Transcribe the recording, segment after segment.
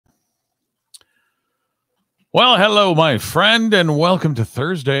Well, hello, my friend, and welcome to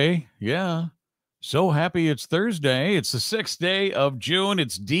Thursday. Yeah, so happy it's Thursday. It's the 6th day of June.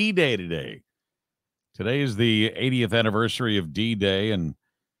 It's D-Day today. Today is the 80th anniversary of D-Day, and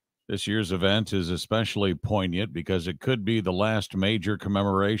this year's event is especially poignant because it could be the last major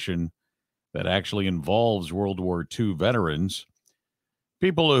commemoration that actually involves World War II veterans.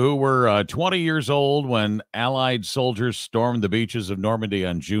 People who were 20 years old when Allied soldiers stormed the beaches of Normandy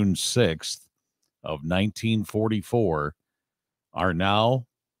on June 6th of 1944 are now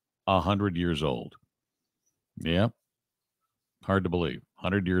 100 years old. Yeah, hard to believe.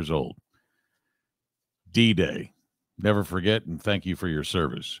 100 years old. D-Day. Never forget, and thank you for your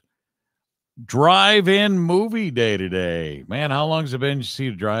service. Drive-in movie day today. Man, how long's it been to see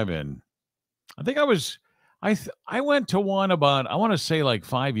a drive-in? I think I went to one about, I want to say like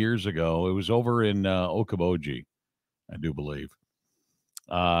 5 years ago. It was over in Okoboji, I do believe.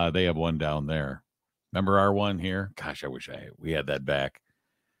 They have one down there. Remember our one here? Gosh, I wish we had that back.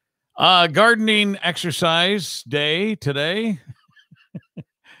 Gardening exercise day today.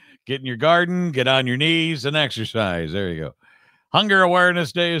 Get in your garden, get on your knees, and exercise. There you go. Hunger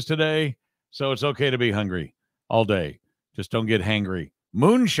Awareness Day is today, so it's okay to be hungry all day. Just don't get hangry.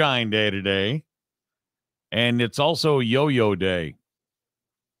 Moonshine Day today, and it's also Yo-Yo Day.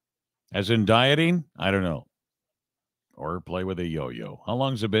 As in dieting? I don't know. Or play with a yo-yo. How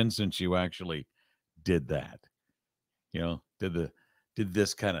long's it been since you actually did that? You know, did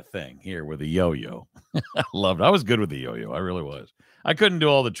this kind of thing here with a yo-yo. I loved it. I was good with the yo-yo. I really was. I couldn't do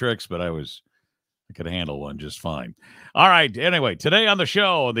all the tricks, but I could handle one just fine. All right. Anyway, today on the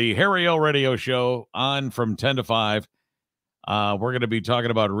show, the Harry O Radio Show on from 10 to 5, we're going to be talking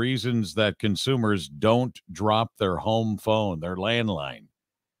about reasons that consumers don't drop their home phone, their landline.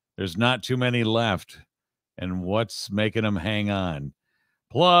 There's not too many left, and what's making them hang on.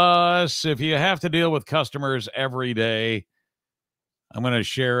 Plus, if you have to deal with customers every day, I'm going to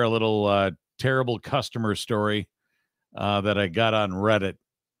share a little terrible customer story that I got on Reddit.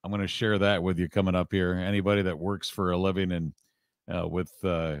 I'm going to share that with you coming up here. Anybody that works for a living and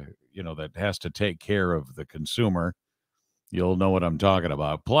that has to take care of the consumer, you'll know what I'm talking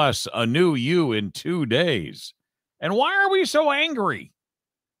about. Plus, a new you in 2 days. And why are we so angry?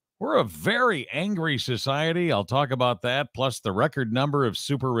 We're a very angry society. I'll talk about that, plus the record number of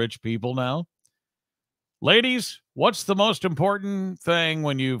super rich people now. Ladies, what's the most important thing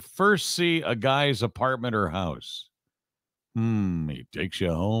when you first see a guy's apartment or house? He takes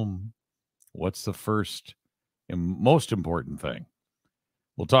you home. What's the first and most important thing?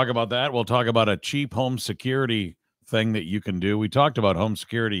 We'll talk about that. We'll talk about a cheap home security thing that you can do. We talked about home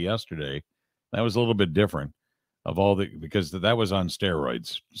security yesterday. That was a little bit different because that was on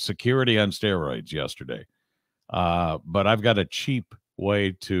steroids. Security on steroids yesterday. But I've got a cheap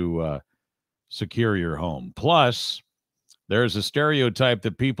way to secure your home. Plus, there's a stereotype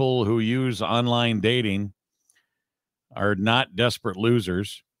that people who use online dating are not desperate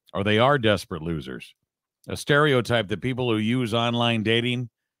losers, or they are desperate losers. A stereotype that people who use online dating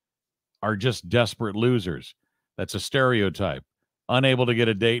are just desperate losers. That's a stereotype. Unable to get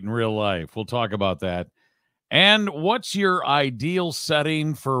a date in real life. We'll talk about that. And what's your ideal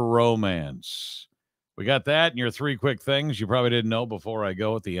setting for romance? We got that and your 3 quick things you probably didn't know before I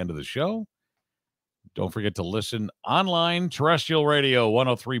go at the end of the show. Don't forget to listen online, terrestrial radio,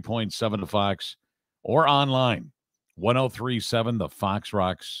 103.7 to Fox, or online,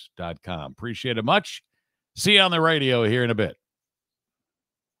 1037thefoxrocks.com. Appreciate it much. See you on the radio here in a bit.